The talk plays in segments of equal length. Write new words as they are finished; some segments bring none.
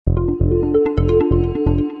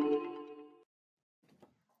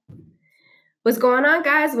What's going on,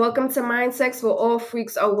 guys? Welcome to Mind Sex, where all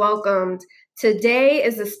freaks are welcomed. Today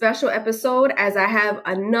is a special episode as I have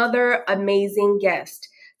another amazing guest.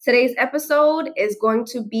 Today's episode is going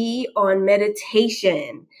to be on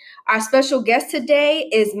meditation. Our special guest today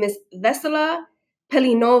is Miss Vesela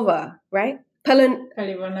Pelinova, right?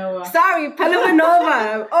 Pelivanova. Sorry,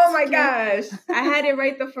 Pelivanova. Oh my gosh. I had it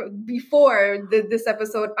right before this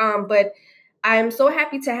episode. But I'm so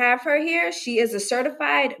happy to have her here. She is a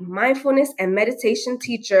certified mindfulness and meditation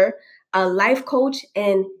teacher, a life coach,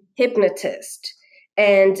 and hypnotist.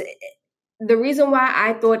 And the reason why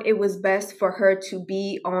I thought it was best for her to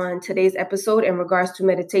be on today's episode in regards to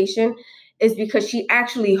meditation is because she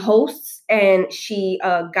actually hosts and she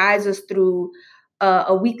guides us through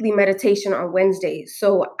a weekly meditation on Wednesdays.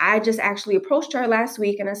 So I just actually approached her last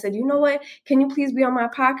week and I said, you know what, can you please be on my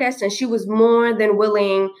podcast? And she was more than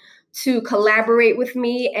willing to collaborate with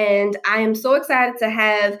me. And I am so excited to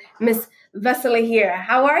have Miss Vesela here.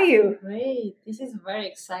 How are you? Great. This is very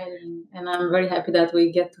exciting. And I'm very happy that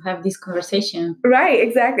we get to have this conversation. Right,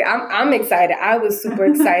 exactly. I'm excited. I was super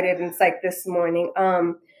excited and psyched this morning.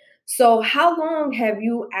 So how long have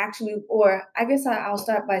you actually, or I guess I'll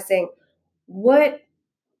start by saying, what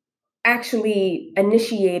actually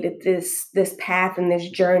initiated this path and this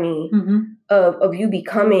journey of you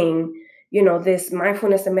becoming, this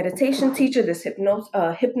mindfulness and meditation teacher, this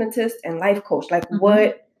hypnotist and life coach? Like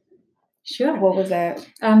what? Sure. What was that?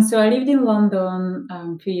 So I lived in London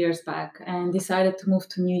a few years back and decided to move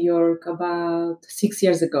to New York about 6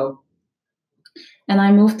 years ago. And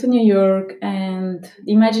I moved to New York, and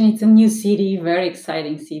imagine it's a new city, very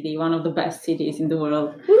exciting city, one of the best cities in the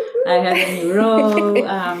world. I had a new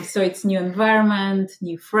role, so it's new environment,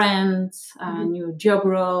 new friends, new job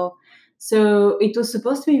role. So it was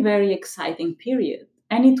supposed to be a very exciting period,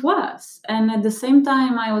 and it was. And at the same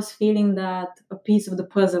time, I was feeling that a piece of the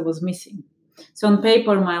puzzle was missing. So on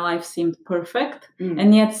paper, my life seemed perfect,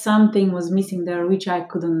 and yet something was missing there, which I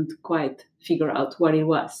couldn't quite figure out what it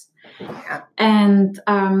was. And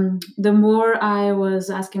the more I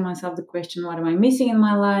was asking myself the question, what am I missing in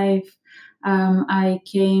my life? I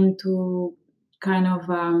came to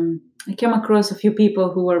I came across a few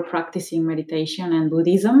people who were practicing meditation and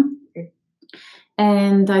Buddhism.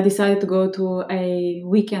 And I decided to go to a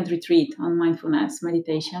weekend retreat on mindfulness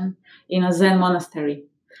meditation in a Zen monastery,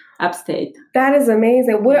 upstate. That is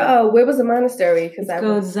amazing. Where was the monastery? It's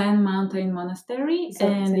called Zen Mountain Monastery,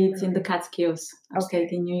 and it's in the Catskills,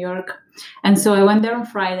 upstate in New York. And so I went there on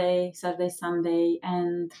Friday, Saturday, Sunday,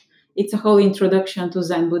 and it's a whole introduction to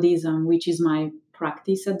Zen Buddhism, which is my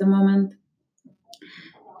practice at the moment.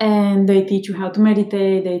 And they teach you how to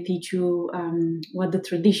meditate. They teach you what the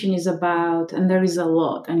tradition is about, and there is a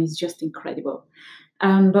lot, and it's just incredible.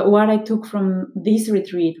 But what I took from this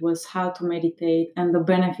retreat was how to meditate and the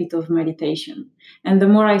benefit of meditation. And the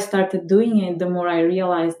more I started doing it, the more I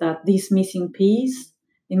realized that this missing piece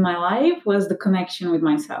in my life was the connection with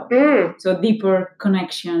myself. So deeper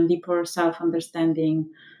connection, deeper self-understanding,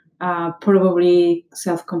 probably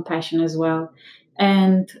self-compassion as well.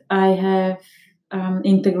 And I have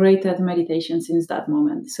integrated meditation since that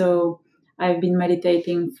moment. So I've been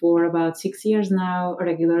meditating for about 6 years now,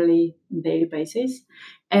 regularly, on a daily basis.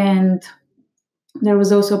 And there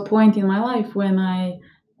was also a point in my life when I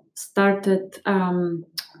started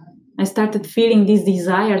feeling this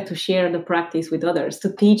desire to share the practice with others,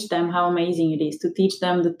 to teach them how amazing it is, to teach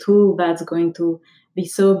them the tool that's going to be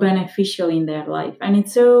so beneficial in their life. And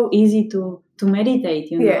it's so easy to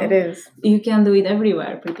meditate, Yeah, it is. You can do it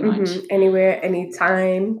everywhere, pretty much. Anywhere,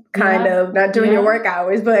 anytime, kind of. Not during your work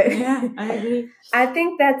hours, but... Yeah, I agree. I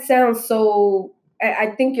think that sounds so...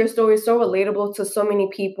 I think your story is so relatable to so many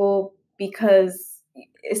people because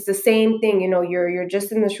it's the same thing, you're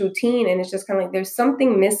just in this routine and it's just kind of like there's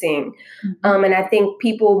something missing. And I think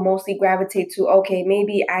people mostly gravitate to, okay,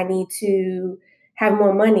 maybe I need to have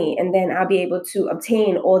more money and then I'll be able to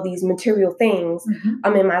obtain all these material things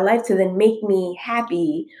in my life to then make me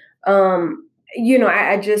happy.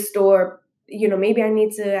 I just, or, maybe I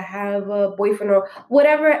need to have a boyfriend or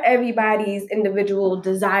whatever everybody's individual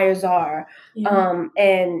desires are.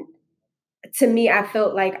 And to me, I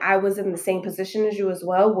felt like I was in the same position as you as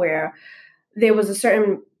well, where there was a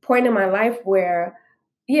certain point in my life where,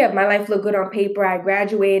 my life looked good on paper. I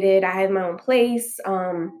graduated, I had my own place,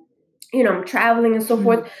 I'm traveling and so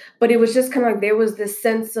forth, but it was just kind of like there was this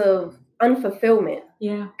sense of unfulfillment.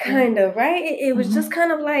 Kind of, right? It was just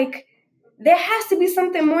kind of like, there has to be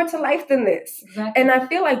something more to life than this. Exactly. And I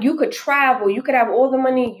feel like you could travel, you could have all the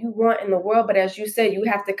money you want in the world, but as you said, you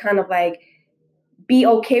have to kind of like be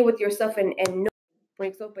okay with yourself and know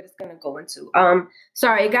breaks up, but it's gonna go into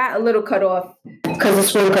sorry, it got a little cut off because the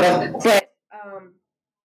screen cut off. But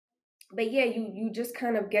but yeah, you just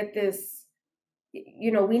kind of get this,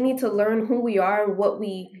 we need to learn who we are and what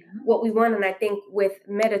we want. And I think with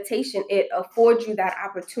meditation, it affords you that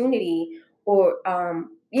opportunity, or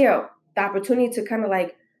the opportunity to kind of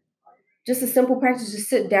like, just a simple practice, just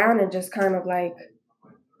sit down and just kind of like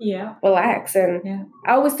relax. And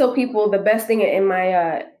I always tell people the best thing in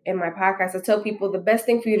my podcast, I tell people the best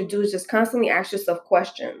thing for you to do is just constantly ask yourself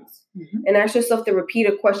questions, and ask yourself the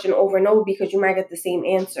repeated question over and over, because you might get the same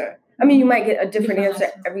answer. I mean, you might get a different answer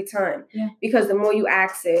every time, because the more you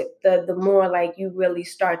ask it, the more like you really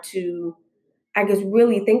start to, I guess,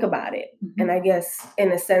 really think about it. And I guess,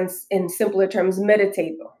 in a sense, in simpler terms,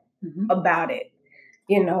 meditate about it,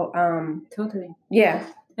 Totally. Yeah.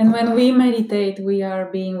 And when we meditate, we are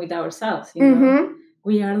being with ourselves, you know?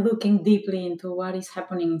 We are looking deeply into what is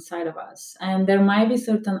happening inside of us. And there might be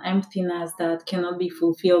certain emptiness that cannot be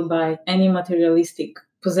fulfilled by any materialistic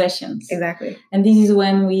possessions. Exactly. And this is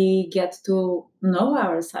when we get to know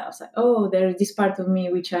ourselves. Like, oh, there is this part of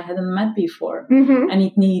me which I hadn't met before, and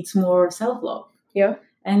it needs more self-love. Yeah.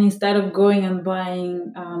 And instead of going and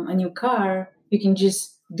buying a new car, you can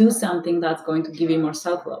just do something that's going to give you more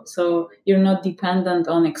self-love. So you're not dependent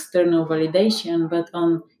on external validation, but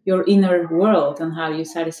on your inner world and how you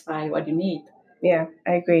satisfy what you need. Yeah,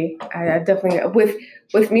 I agree. I definitely,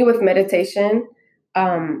 with me, with meditation,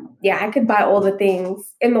 I could buy all the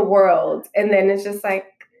things in the world, and then it's just like,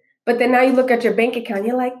 but then now you look at your bank account,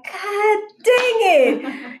 you're like, God dang it,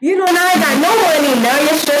 now I got no money. Now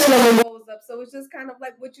your stress level goes up. So it's just kind of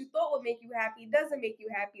like, what you thought would make you happy doesn't make you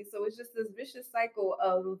happy. So it's just this vicious cycle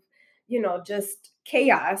of, just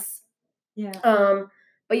chaos. Yeah.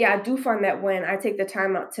 But yeah, I do find that when I take the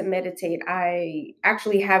time out to meditate, I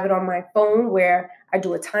actually have it on my phone where I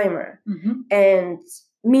do a timer, and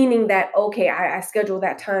meaning that, okay, I schedule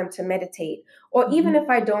that time to meditate, or even if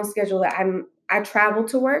I don't schedule it, I travel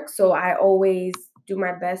to work, so I always do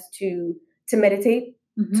my best to meditate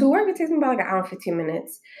to work. It takes me about like an hour and 15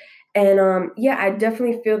 minutes. And I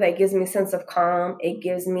definitely feel that it gives me a sense of calm. It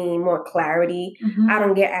gives me more clarity. I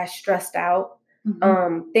don't get as stressed out.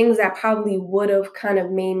 Things that probably would have kind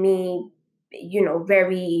of made me,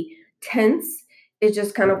 very tense. It's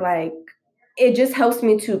just kind of like, it just helps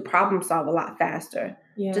me to problem solve a lot faster.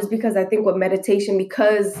 Yeah. Just because I think with meditation,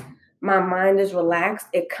 because my mind is relaxed,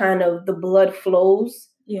 it kind of, the blood flows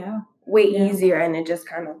way easier. And it just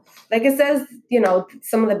kind of, like it says,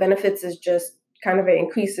 some of the benefits is just kind of, it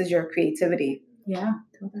increases your creativity. Yeah,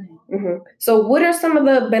 totally. So what are some of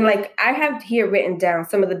I have here written down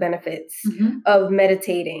some of the benefits of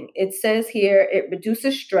meditating. It says here, it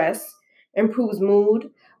reduces stress, improves mood,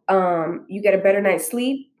 you get a better night's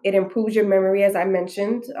sleep, it improves your memory, as I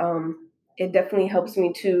mentioned. It definitely helps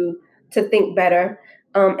me to think better.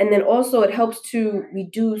 And then also it helps to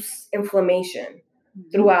reduce inflammation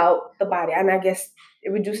throughout the body. And I guess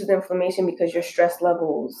it reduces inflammation because your stress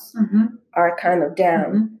levels are kind of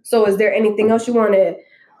down. So is there anything else you want to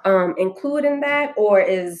include in that, or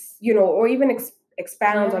or even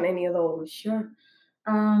expound on any of those? Sure.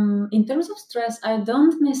 In terms of stress, I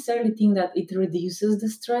don't necessarily think that it reduces the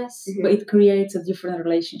stress, but it creates a different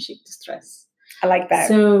relationship to stress. I like that.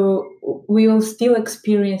 So we will still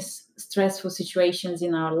experience stressful situations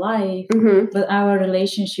in our life, but our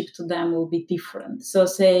relationship to them will be different. So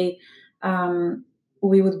say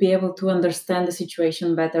we would be able to understand the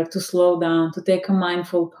situation better, to slow down, to take a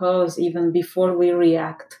mindful pause even before we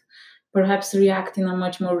react. Perhaps react in a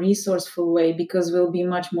much more resourceful way, because we'll be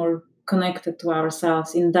much more connected to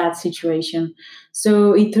ourselves in that situation.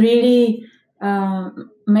 So it really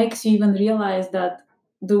makes you even realize that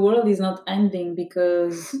the world is not ending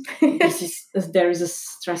because there is a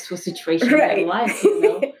stressful situation in your life,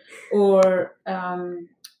 or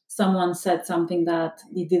someone said something that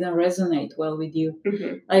it didn't resonate well with you.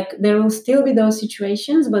 Like, there will still be those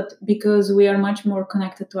situations, but because we are much more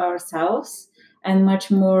connected to ourselves and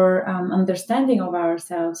much more understanding of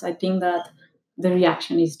ourselves, I think that the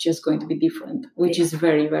reaction is just going to be different, which is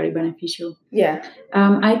very, very beneficial. Yeah.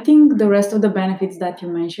 I think the rest of the benefits that you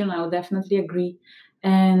mentioned, I would definitely agree.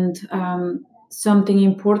 And something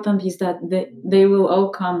important is that they will all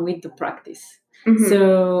come with the practice.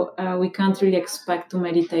 So we can't really expect to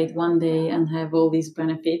meditate one day and have all these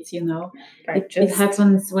benefits, It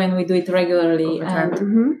happens when we do it regularly.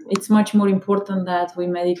 And it's much more important that we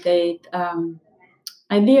meditate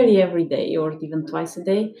ideally every day, or even twice a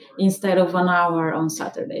day, instead of 1 hour on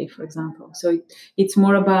Saturday, for example. So it's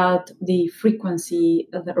more about the frequency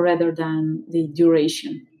rather than the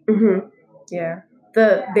duration. Yeah.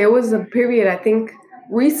 There was a period, I think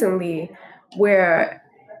recently, where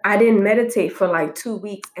I didn't meditate for like 2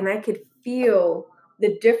 weeks, and I could feel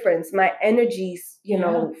the difference. My energy,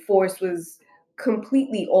 force was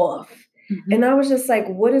completely off. Mhm. And I was just like,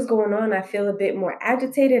 what is going on? I feel a bit more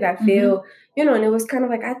agitated. I feel, and it was kind of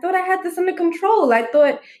like, I thought I had this under control. I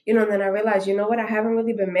thought, and then I realized, you know what? I haven't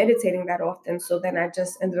really been meditating that often. So then I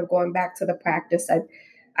just ended up going back to the practice. I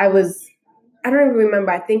don't even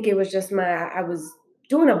remember. I think it was just I was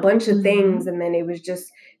doing a bunch of things, and then it was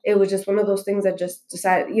just one of those things that just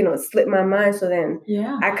decided, it slipped my mind. So then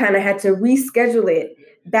I kind of had to reschedule it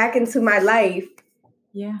back into my life.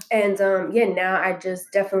 Yeah. And now I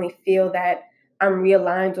just definitely feel that I'm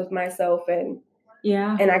realigned with myself, and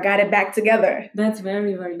I got it back together. That's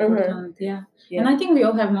very, very important. Yeah. And I think we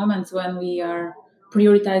all have moments when we are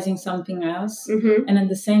prioritizing something else. And at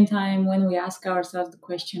the same time, when we ask ourselves the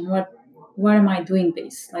question, why am I doing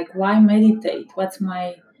this? Like, why meditate? What's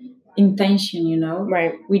my intention,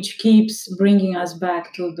 Right. Which keeps bringing us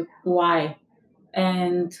back to the why.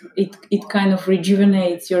 And it kind of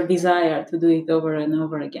rejuvenates your desire to do it over and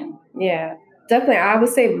over again. Yeah, definitely. I would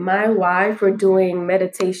say my why for doing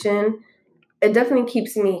meditation, it definitely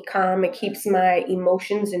keeps me calm. It keeps my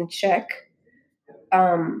emotions in check.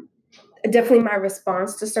 Definitely my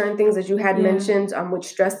response to certain things, as you had mentioned, with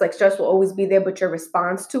stress, like stress will always be there, but your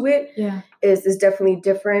response to it is definitely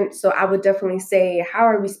different. So I would definitely say how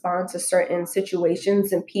I respond to certain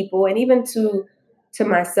situations and people, and even to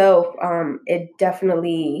myself, it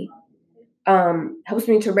definitely helps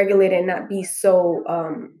me to regulate and not be so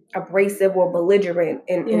abrasive or belligerent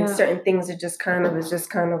in certain things. It just kind of is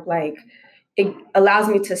just kind of like, it allows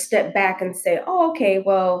me to step back and say, oh, okay,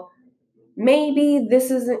 well, maybe this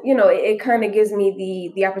isn't, it kind of gives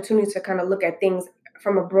me the opportunity to kind of look at things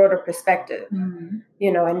from a broader perspective, and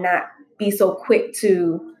not be so quick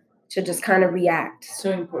to just kind of react.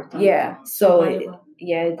 So important. Yeah. So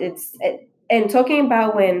and talking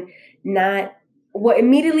about what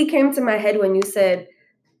immediately came to my head when you said,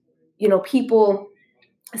 people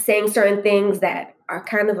saying certain things that are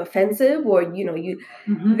kind of offensive, or,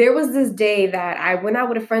 there was this day that I went out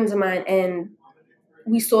with a friend of mine, and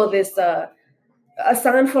we saw this, a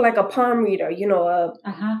sign for like a palm reader,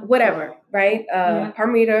 whatever, right?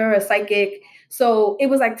 Palm reader, a psychic. So it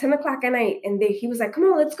was like 10 o'clock at night, and he was like, come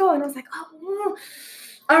on, let's go. And I was like, oh,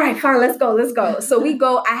 all right, fine, let's go. So we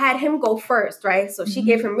go. I had him go first, right? So she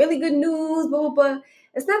gave him really good news, blah, blah, blah.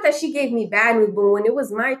 It's not that she gave me bad news, but when it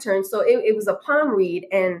was my turn, so it was a palm read.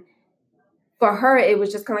 And for her, it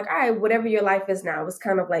was just kind of like, all right, whatever your life is now. It was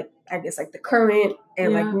kind of like, I guess, like the current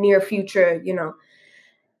and like near future,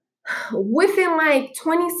 Within like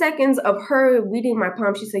 20 seconds of her reading my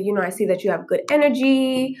palm, she said, I see that you have good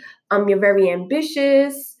energy. You're very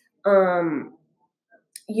ambitious.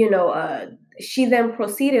 She then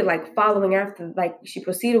proceeded, like following after, like she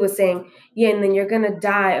proceeded with saying, yeah, and then you're going to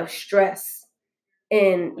die of stress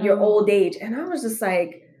in your old age. And I was just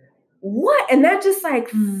like, what? And that just like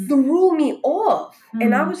threw me off.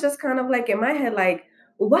 And I was just kind of like in my head, like,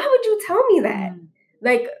 why would you tell me that?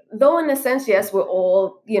 Like, though in a sense, yes, we're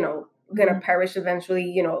all, gonna perish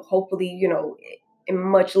eventually, hopefully, in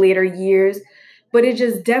much later years. But it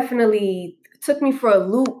just definitely took me for a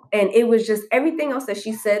loop. And it was just everything else that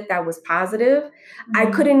she said that was positive. I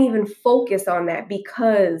couldn't even focus on that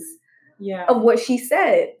because of what she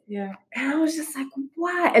said. Yeah. And I was just like,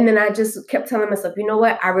 why? And then I just kept telling myself, you know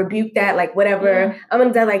what? I rebuke that, like, whatever. I'm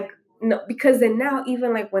gonna die, like, no, because then now,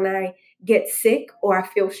 even like when I get sick or I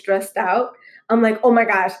feel stressed out, I'm like, oh my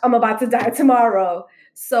gosh, I'm about to die tomorrow.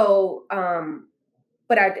 So,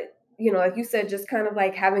 but I did, like you said, just kind of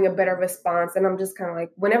like having a better response. And I'm just kind of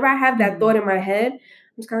like, whenever I have that thought in my head, I'm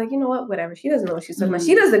just kind of like, you know what, whatever. She doesn't know what she's talking about.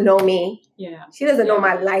 She doesn't know me. Yeah. She doesn't know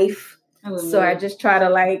my life. So I just try to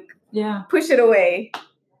like push it away.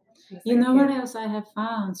 You know what else I have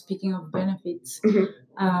found, speaking of benefits,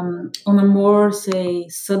 on a more, say,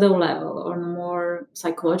 subtle level, or on a more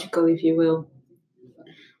psychological, if you will,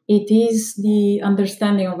 it is the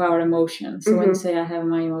understanding of our emotions. So when, say, I have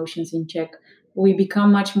my emotions in check, we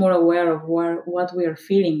become much more aware of what we are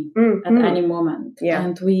feeling at any moment.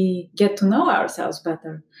 And we get to know ourselves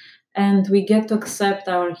better. And we get to accept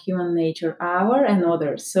our human nature, our and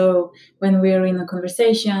others. So when we're in a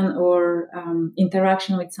conversation or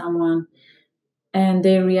interaction with someone, and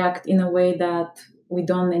they react in a way that we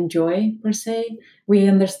don't enjoy per se, we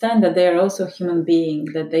understand that they are also human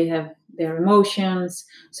beings, that they have their emotions.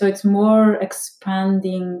 So it's more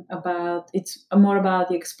about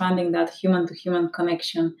expanding that human to human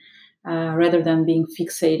connection, rather than being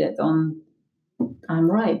fixated on I'm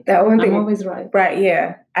right. That one thing, I'm always right. Right,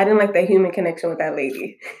 yeah. I didn't like the human connection with that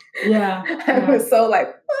lady. Yeah. I was so like,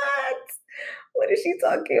 what? What is she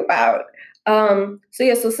talking about?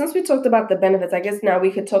 So since we talked about the benefits, I guess now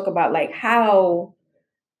we could talk about like how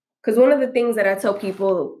because one of the things that I tell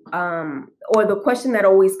people, or the question that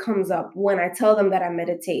always comes up when I tell them that I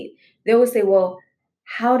meditate, they always say, well,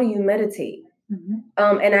 how do you meditate?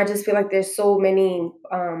 And I just feel like there's so many,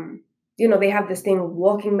 they have this thing,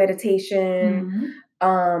 walking meditation.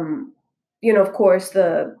 Of course,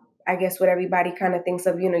 I guess what everybody kind of thinks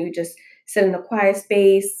of, you just sit in a quiet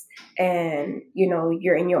space and,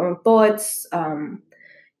 you're in your own thoughts,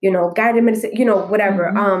 guided meditation,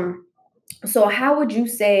 whatever. So how would you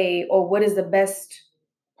say, or what is the best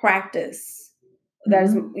practice that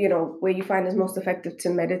is, where you find is most effective to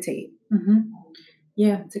meditate?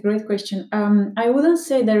 Yeah, it's a great question. I wouldn't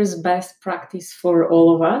say there is best practice for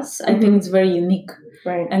all of us. I think it's very unique.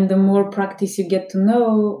 Right. And the more practice you get to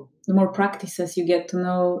know, the more practices you get to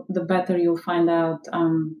know, the better you'll find out,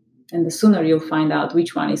 and the sooner you'll find out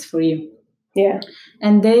which one is for you. Yeah.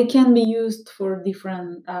 And they can be used for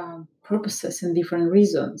different purposes and different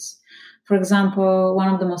reasons. For example,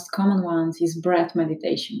 one of the most common ones is breath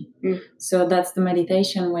meditation. So that's the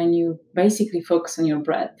meditation when you basically focus on your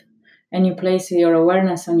breath and you place your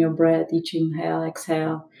awareness on your breath, each inhale,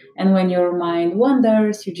 exhale. And when your mind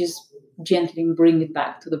wanders, you just gently bring it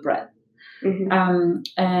back to the breath.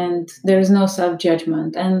 And there is no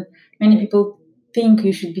self-judgment. And many people think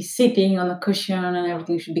you should be sitting on a cushion and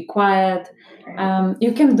everything should be quiet.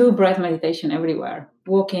 You can do breath meditation everywhere,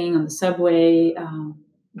 walking on the subway,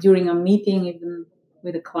 during a meeting, even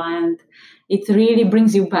with a client. It really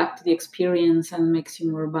brings you back to the experience and makes you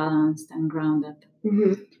more balanced and grounded.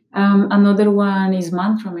 Another one is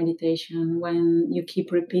mantra meditation, when you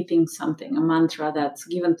keep repeating something, a mantra that's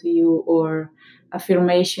given to you, or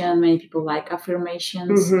affirmation. Many people like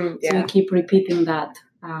affirmations. So you keep repeating that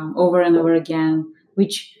over and over again,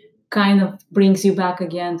 which kind of brings you back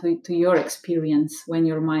again to your experience when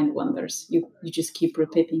your mind wanders. You just keep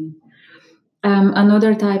repeating.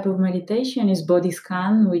 Another type of meditation is body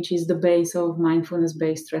scan, which is the base of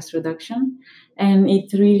mindfulness-based stress reduction. And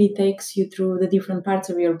it really takes you through the different parts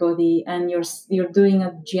of your body, and you're doing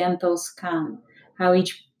a gentle scan, how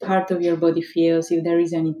each part of your body feels. If there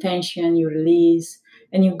is any tension, you release,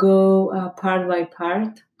 and you go part by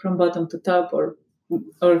part, from bottom to top, or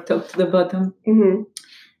top to the bottom.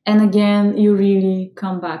 And again, you really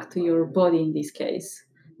come back to your body in this case,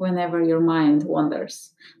 whenever your mind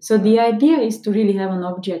wanders. So the idea is to really have an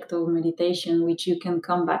object of meditation which you can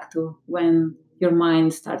come back to when your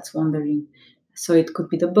mind starts wandering. So it could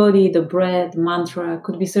be the body, the breath, mantra,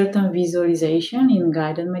 could be certain visualization in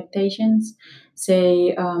guided meditations,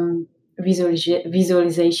 say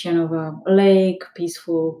visualization of a lake,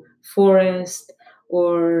 peaceful forest,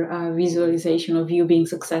 or a visualization of you being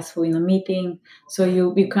successful in a meeting. So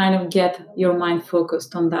you kind of get your mind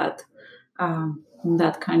focused on that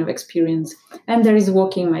kind of experience. And there is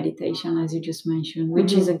walking meditation, as you just mentioned,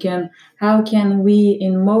 which is, again, how can we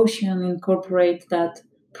in motion incorporate that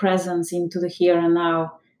presence into the here and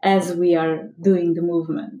now as we are doing the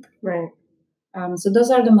movement. Right. So those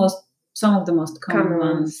are some of the most common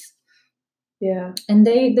ones. Yeah. And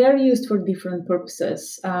they're used for different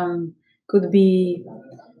purposes. Could be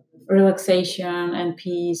relaxation and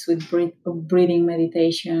peace with breathing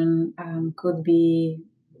meditation. Could be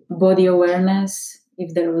body awareness,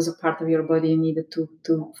 if there was a part of your body you needed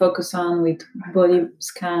to focus on, with body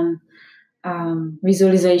scan.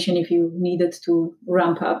 Visualization, if you needed to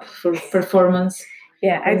ramp up for performance,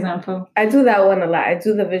 for example. I do that one a lot. I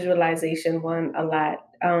do the visualization one a lot.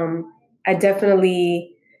 I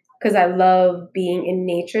definitely, because I love being in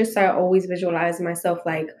nature, so I always visualize myself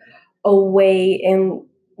like away in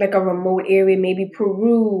like a remote area, maybe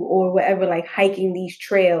Peru or whatever, like hiking these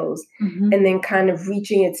trails, and then kind of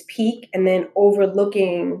reaching its peak and then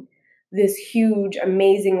overlooking this huge,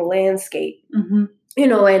 amazing landscape,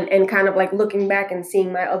 and kind of like looking back and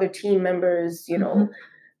seeing my other team members,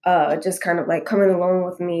 just kind of like coming along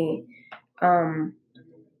with me.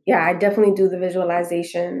 I definitely do the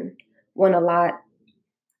visualization one a lot.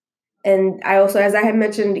 And I also, as I had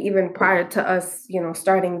mentioned, even prior to us,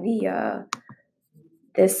 starting the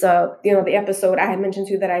the episode, I had mentioned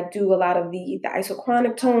too that I do a lot of the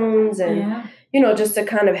isochronic tones, and just to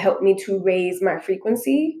kind of help me to raise my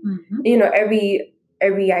frequency.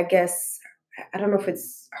 Every I guess, I don't know if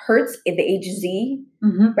it's hertz at the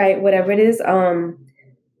HZ, right? Whatever it is.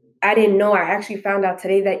 I didn't know. I actually found out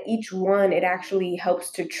today that each one, it actually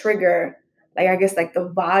helps to trigger, like, I guess, like the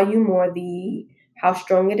volume or how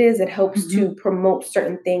strong it is. It helps to promote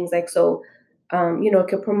certain things, like so. It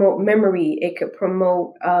could promote memory. It could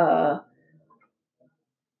promote, I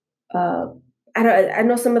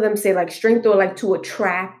know some of them say like strength, or like to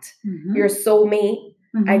attract your soulmate,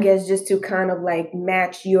 I guess, just to kind of like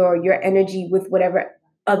match your energy with whatever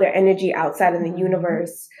other energy outside in the Mhm.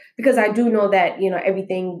 universe, because I do know that, you know,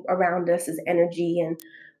 everything around us is energy, and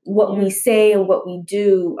what we Yeah. say and what we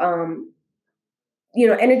do, you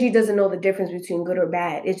know, energy doesn't know the difference between good or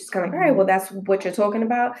bad. It's just kind of like, all right, well, that's what you're talking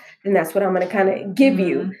about, then that's what I'm going to kind of give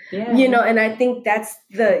you, Yeah. you know. And I think that's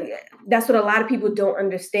what a lot of people don't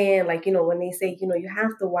understand. Like, you know, when they say, you know, you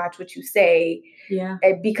have to watch what you say, Yeah.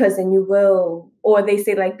 because then you will, or they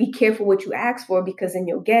say like, be careful what you ask for because then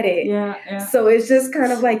you'll get it. Yeah. Yeah. So it's just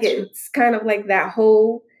kind of like, True. it's kind of like that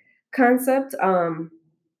whole concept.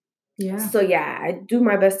 Yeah. So yeah, I do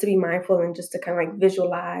my best to be mindful and just to kind of like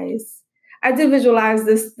visualize. I did visualize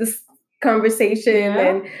this conversation, Yeah.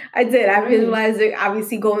 and I Great. visualized it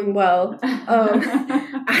obviously going well.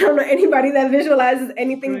 I don't know anybody that visualizes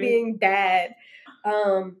anything Great. being bad.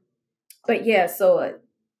 But yeah, so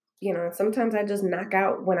you know, sometimes I just knock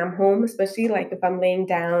out when I'm home, especially like if I'm laying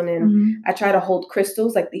down, and Mhm. I try to hold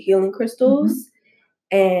crystals, like the healing crystals.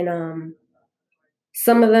 And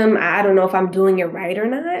some of them, I don't know if I'm doing it right or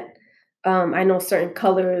not. I know certain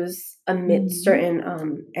colors emit Mhm.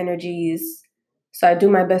 certain energies. So I do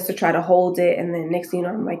my best to try to hold it, and then next thing you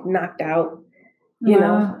know, I'm like knocked out, you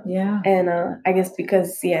know. Wow. Yeah. And I guess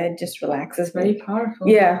because it just relaxes It's very me. powerful.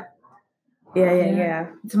 Yeah. Yeah.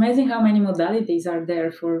 It's amazing how many modalities are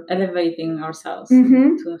there for elevating ourselves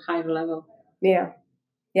Mhm. to a higher level. Yeah.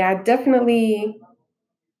 I definitely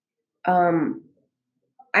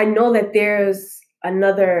I know that there's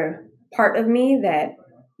another part of me that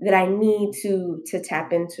I need to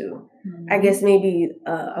tap into. I Mhm. guess maybe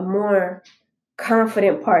a more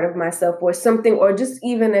confident part of myself, or something, or just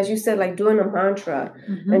even as you said, like doing a mantra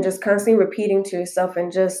Mhm. and just constantly repeating to yourself,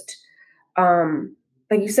 and just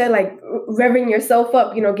like you said, like revving yourself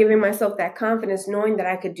up, you know, giving myself that confidence, knowing that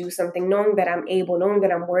I could do something, knowing that I'm able, knowing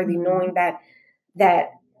that I'm worthy, Mhm. knowing that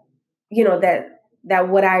you know that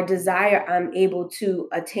what I desire I'm able to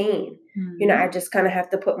attain. You know, I just kind of have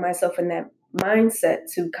to put myself in that mindset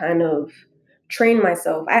to kind of train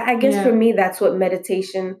myself. I guess for me, that's what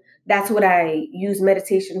meditation, that's what I use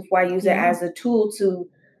meditation for. I use it as a tool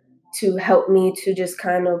to help me to just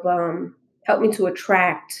kind of help me to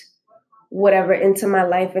attract whatever into my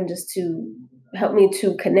life, and just to help me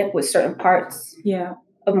to connect with certain parts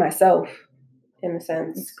of myself, in a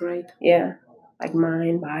sense. It's great. Yeah. Like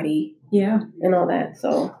mind, body, and all that.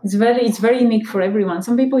 So it's very unique for everyone.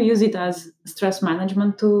 Some people use it as stress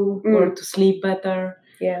management tool, or to sleep better,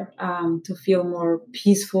 to feel more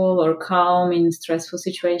peaceful or calm in stressful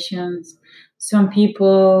situations. Some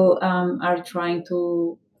people are trying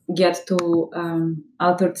to get to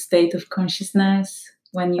altered state of consciousness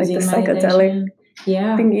when using like the meditation.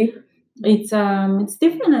 psychedelic thingy. It's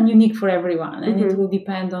different and unique for everyone, and it will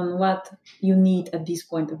depend on what you need at this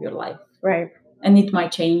point of your life. Right. And it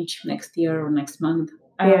might change next year or next month.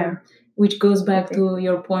 Which goes back to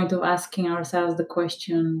your point of asking ourselves the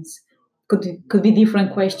questions. Could be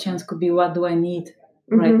different questions. Could be, what do I need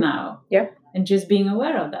right now? Yeah. And just being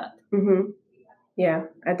aware of that. Yeah,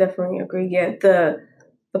 I definitely agree. Yeah,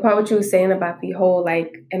 the part what you were saying about the whole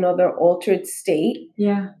like another altered state.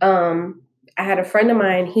 I had a friend of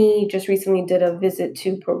mine. He just recently did a visit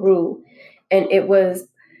to Peru, and it was,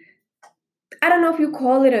 I don't know if you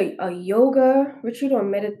call it a yoga retreat or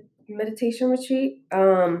meditation retreat.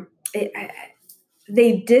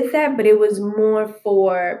 They did that, but it was more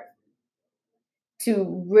for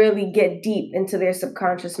to really get deep into their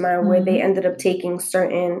subconscious mind, where they ended up taking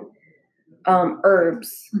certain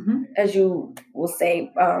herbs, as you will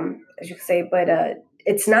say, as you say, but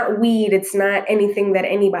it's not weed. It's not anything that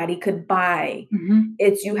anybody could buy.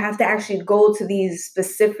 It's, you have to actually go to these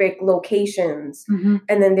specific locations,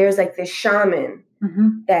 and then there's like this shaman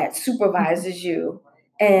that supervises you.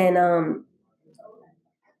 And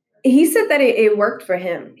he said that it worked for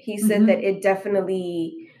him. He said that it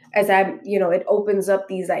definitely, it opens up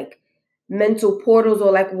these like mental portals,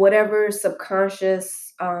 or like whatever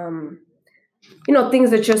subconscious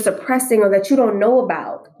things that you're suppressing or that you don't know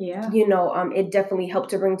about. It definitely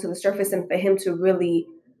helped to bring to the surface, and for him to really,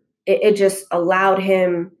 it just allowed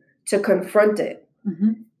him to confront it.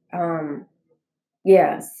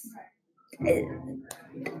 Yes.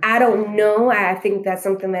 I don't know. I think that's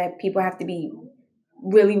something that people have to be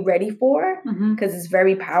really ready for, because it's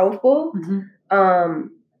very powerful.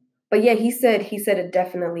 But yeah, he said it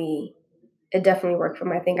definitely worked for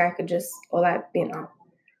him. I think I could just,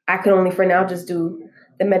 I could only for now just do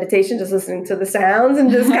the meditation, just listening to the sounds and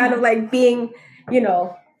just kind of like being,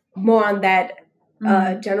 more on that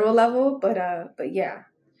general level. But yeah.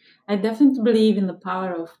 I definitely believe in the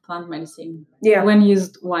power of plant medicine. Yeah. When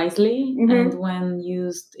used wisely and when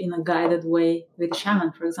used in a guided way with a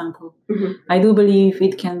shaman, for example. I do believe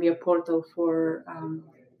it can be a portal for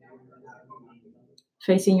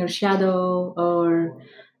facing your shadow, or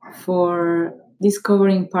for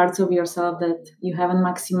discovering parts of yourself that you haven't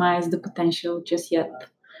maximized the potential just yet.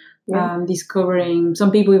 Yeah. Discovering,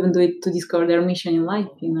 some people even do it to discover their mission in life,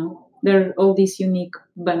 there are all these unique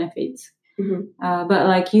benefits. But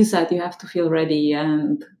like you said, you have to feel ready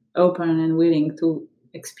and open and willing to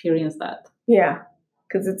experience that. Yeah,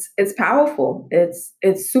 because it's powerful.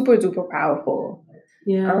 It's super duper powerful.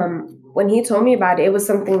 Yeah. When he told me about it, it was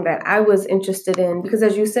something that I was interested in because,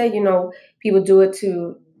 as you said, people do it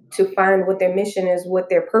to find what their mission is, what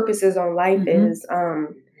their purpose is on life is,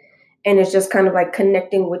 and it's just kind of like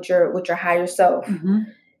connecting with your higher self,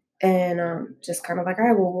 and just kind of like, all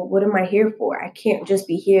right, well, what am I here for? I can't just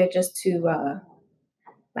be here just to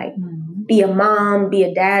be a mom, be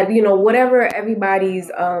a dad, whatever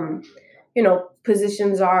everybody's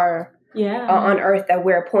positions are on earth that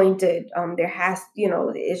we're appointed. There has,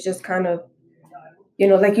 it's just kind of,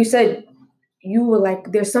 like you said, you were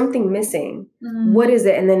like, there's something missing. What is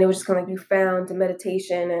it? And then it was just kind of like you found the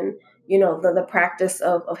meditation and, the practice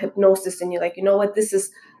of hypnosis. And you're like, you know what, this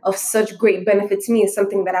is of such great benefit to me. It's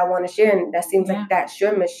something that I want to share. And that seems like that's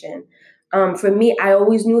your mission. For me, I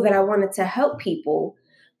always knew that I wanted to help people,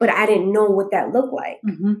 but I didn't know what that looked like.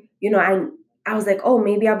 I was like, oh,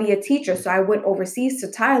 maybe I'll be a teacher. So I went overseas to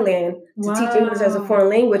Thailand to teach English as a foreign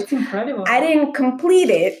language. That's incredible. I didn't complete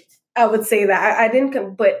it. I would say that I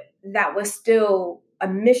didn't, but that was still a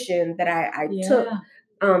mission that I took,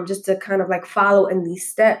 just to kind of like follow in these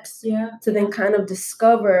steps to then kind of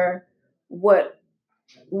discover what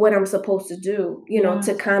I'm supposed to do,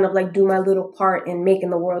 to kind of like do my little part in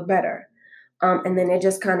making the world better. And then it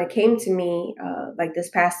just kind of came to me like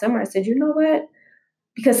this past summer. I said, you know what?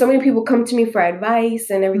 Because so many people come to me for advice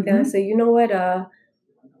and everything. I say, you know what?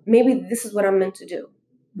 Maybe this is what I'm meant to do,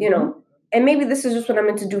 and maybe this is just what I'm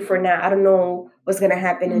meant to do for now. I don't know what's going to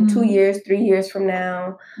happen in 2 years, 3 years from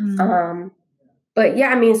now. But yeah,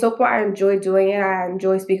 I mean, so far I enjoy doing it. I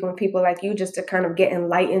enjoy speaking with people like you just to kind of get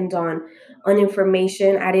enlightened on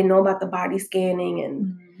information. I didn't know about the body scanning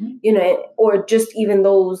and, or just even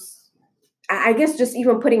those, I guess just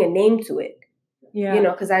even putting a name to it.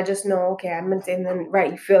 Because I just know, okay, I'm meant to, and then,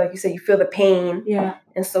 right, you feel like you said, you feel the pain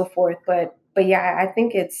and so forth. But yeah, I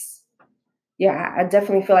think I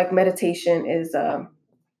definitely feel like meditation is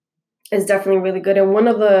definitely really good. And one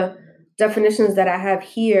of the definitions that I have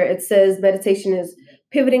here, it says meditation is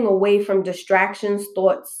pivoting away from distractions,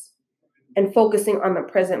 thoughts, and focusing on the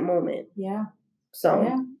present moment. Yeah.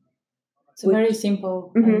 So it's a very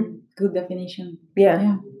simple and good definition.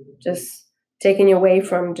 Yeah. Just taking you away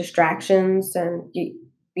from distractions and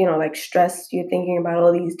like stress. You're thinking about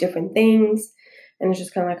all these different things, and it's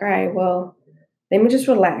just kind of like, all right, well, let me just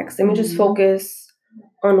relax. Let me just focus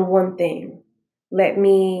on one thing. Let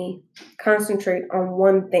me concentrate on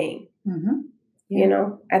one thing.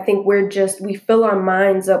 I think we fill our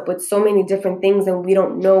minds up with so many different things and we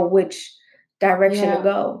don't know which direction to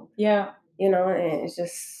go. And it's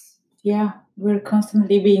just... we're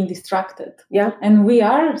constantly being distracted. Yeah. And we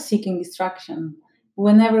are seeking distraction.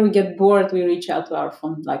 Whenever we get bored, we reach out to our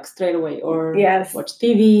phone like straight away, or watch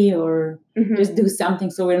TV, or just do something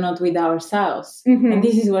so we're not with ourselves. And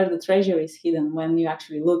this is where the treasure is hidden, when you're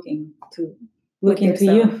actually looking into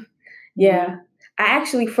you. Yeah. I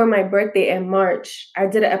actually, for my birthday in March, I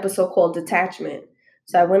did an episode called Detachment.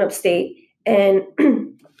 So I went upstate, and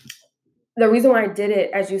the reason why I did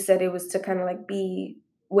it, as you said, it was to kind of like be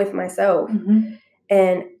with myself.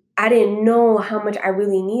 And I didn't know how much I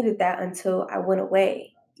really needed that until I went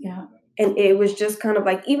away. Yeah. And it was just kind of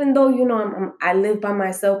like, even though, I live by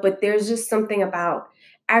myself, but there's just something about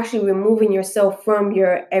actually removing yourself from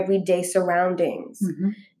your everyday surroundings.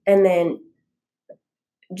 And then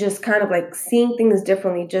just kind of like seeing things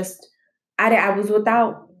differently. I was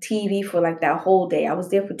without TV for like that whole day. I was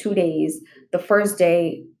there for 2 days. The first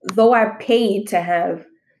day, though I paid to have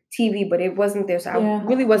TV, but it wasn't there. So I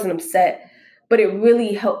really wasn't upset, but it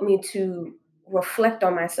really helped me to reflect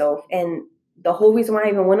on myself. And the whole reason why I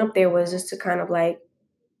even went up there was just to kind of like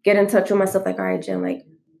get in touch with myself. Like, all right, Jen, like,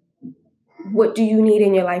 what do you need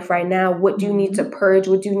in your life right now? What do you need to purge?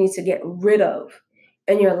 What do you need to get rid of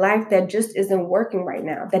in your life that just isn't working right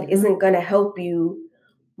now, that isn't going to help you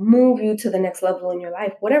move you to the next level in your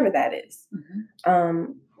life, whatever that is.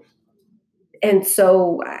 And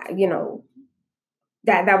so,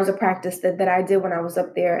 that was a practice that I did when I was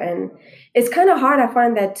up there. And it's kind of hard, I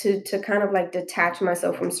find, that to kind of like detach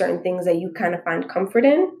myself from certain things that you kind of find comfort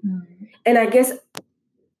in. And I guess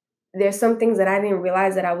there's some things that I didn't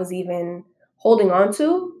realize that I was even holding on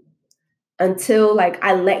to until like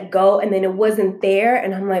I let go, and then it wasn't there,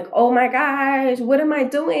 and I'm like, oh my gosh, what am I How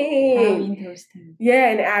doing? interesting. Yeah,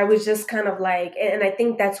 and I was just kind of like, and I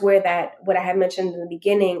think that's where what I had mentioned in the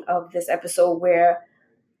beginning of this episode, where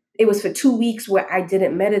it was for 2 weeks where I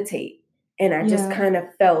didn't meditate, and I just Yeah. kind of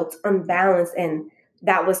felt unbalanced, and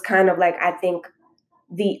that was kind of like, I think,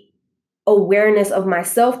 the awareness of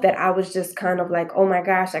myself, that I was just kind of like, oh my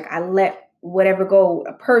gosh, like I let whatever go,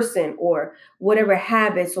 a person or whatever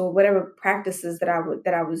habits or whatever practices that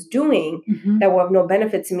I was doing Mhm. that were of no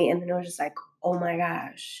benefit to me, and then it was just like, oh my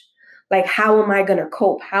gosh, like how am I gonna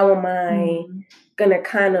cope? How am I Mhm. gonna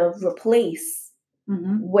kind of replace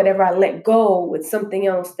Mhm. whatever I let go with something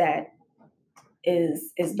else that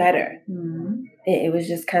is better? Mhm. It was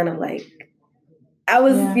just kind of like, I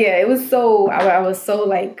was, Yeah. it was so, I was so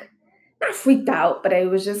like, not freaked out, but I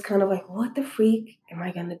was just kind of like, what the freak am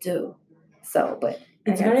I gonna do? So, but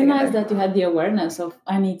It's very nice that you had the awareness of,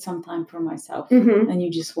 I need some time for myself. Mhm. And you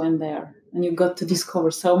just went there and you got to discover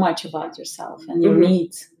so much about yourself and your Mhm.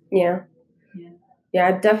 needs. Yeah. Yeah. Yeah,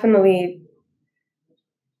 I definitely,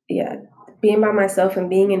 being by myself and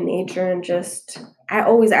being in nature, and just, I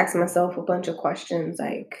always ask myself a bunch of questions,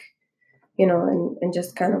 like, and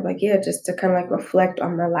just kind of like, just to kind of like reflect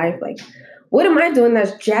on my life. Like, what am I doing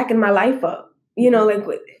that's jacking my life up? Like,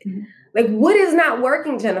 Mhm. like what is not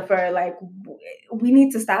working, Jennifer? Like, we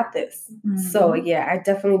need to stop this. Mhm. So yeah, I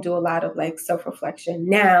definitely do a lot of like self-reflection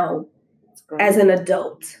now That's great. as an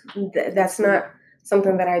adult. That's great. not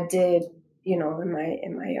something that I did, in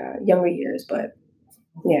my younger years. But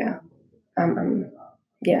yeah, I'm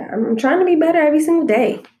trying to be better every single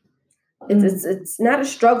day. It's not a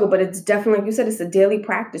struggle, but it's definitely, like you said, it's a daily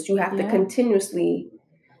practice. You have to Yeah. continuously,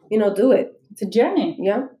 do it. It's a journey.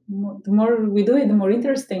 Yeah. The more we do it, the more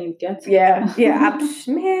interesting it gets. Yeah.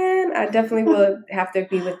 Man, I definitely will have to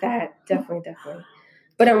agree with that. Definitely.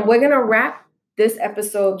 But we're gonna wrap this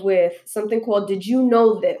episode with something called "Did You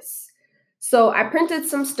Know This?" So I printed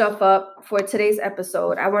some stuff up for today's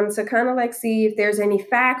episode. I wanted to kind of like see if there's any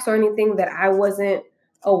facts or anything that I wasn't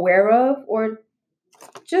aware of, or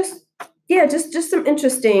just some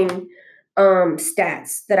interesting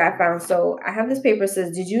stats that I found. So I have this paper that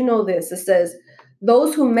says, did you know this? It says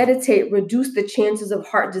those who meditate reduce the chances of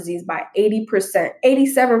heart disease by 80%,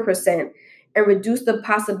 87%, and reduce the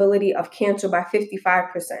possibility of cancer by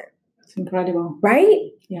 55%. It's incredible.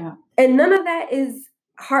 Right? Yeah. And none of that is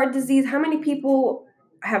heart disease. How many people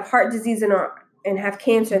have heart disease and have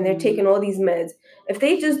cancer, and they're taking all these meds? If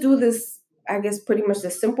they just do this, I guess pretty much the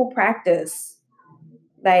simple practice,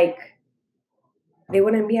 like, they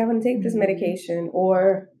wouldn't be having to take this medication,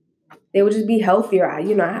 or they would just be healthier. I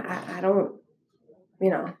don't,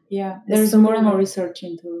 Yeah, there's more and more research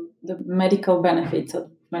into the medical benefits of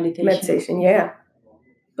meditation. Yeah.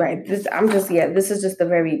 Right. This is just a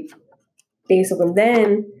very basic one.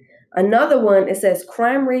 Then another one, it says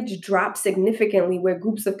crime rates drop significantly where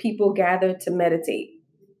groups of people gather to meditate.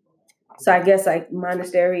 So I guess like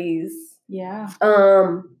monasteries. Yeah.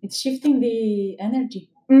 It's shifting the energy,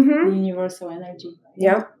 the universal energy.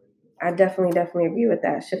 Yeah. I definitely agree with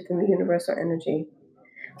that. Shifting the universal energy.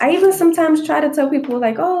 I even sometimes try to tell people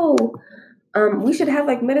like, we should have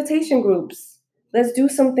like meditation groups. Let's do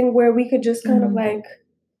something where we could just kind of like,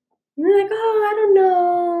 and they're like, I don't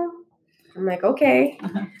know. I'm like, okay,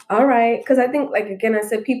 all right. Because I think, like, again, I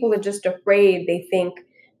said, people are just afraid. They think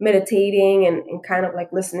meditating and kind of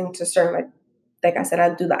like listening to certain, like I said,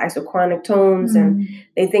 I do the isochronic tones, and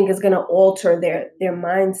they think it's going to alter their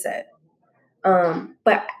mindset.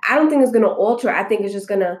 But I don't think it's going to alter. I think it's just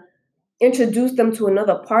going to introduce them to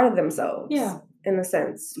another part of themselves. Yeah. In a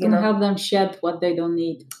sense. It's going to help them shed what they don't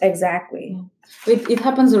need. Exactly. Yeah. It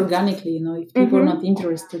happens organically, If people are not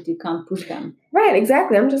interested, you can't push them. Right,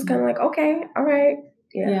 exactly. I'm just kind of like, okay, all right.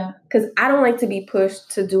 Yeah. Because I don't like to be pushed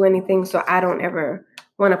to do anything, so I don't ever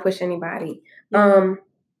want to push anybody. Yeah.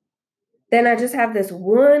 Then I just have this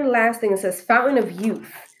one last thing. It says Fountain of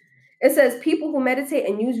Youth. It says people who meditate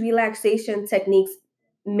and use relaxation techniques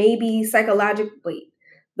may be psychologically.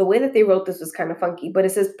 The way that they wrote this was kind of funky, but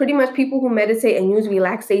it says pretty much people who meditate and use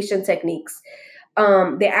relaxation techniques,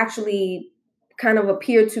 they actually kind of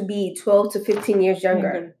appear to be 12 to 15 years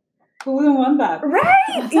younger. Who wouldn't want that?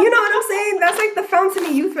 Right? You know what I'm saying? That's like the fountain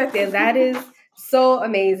of youth right there. That is so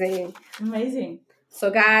amazing. Amazing. So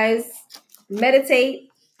guys, meditate.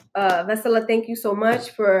 Vesela, thank you so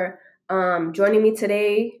much for joining me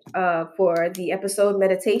today for the episode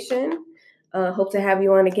meditation. Hope to have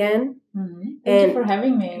you on again. Mm-hmm. Thank you for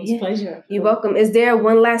having me. It was a pleasure. You're welcome. Is there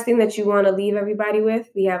one last thing that you want to leave everybody with?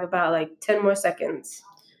 We have about like 10 more seconds.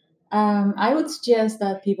 I would suggest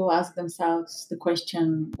that people ask themselves the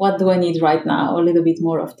question, what do I need right now, a little bit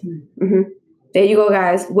more often. Mm-hmm. There you go,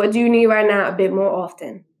 guys. What do you need right now a bit more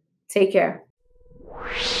often? Take care.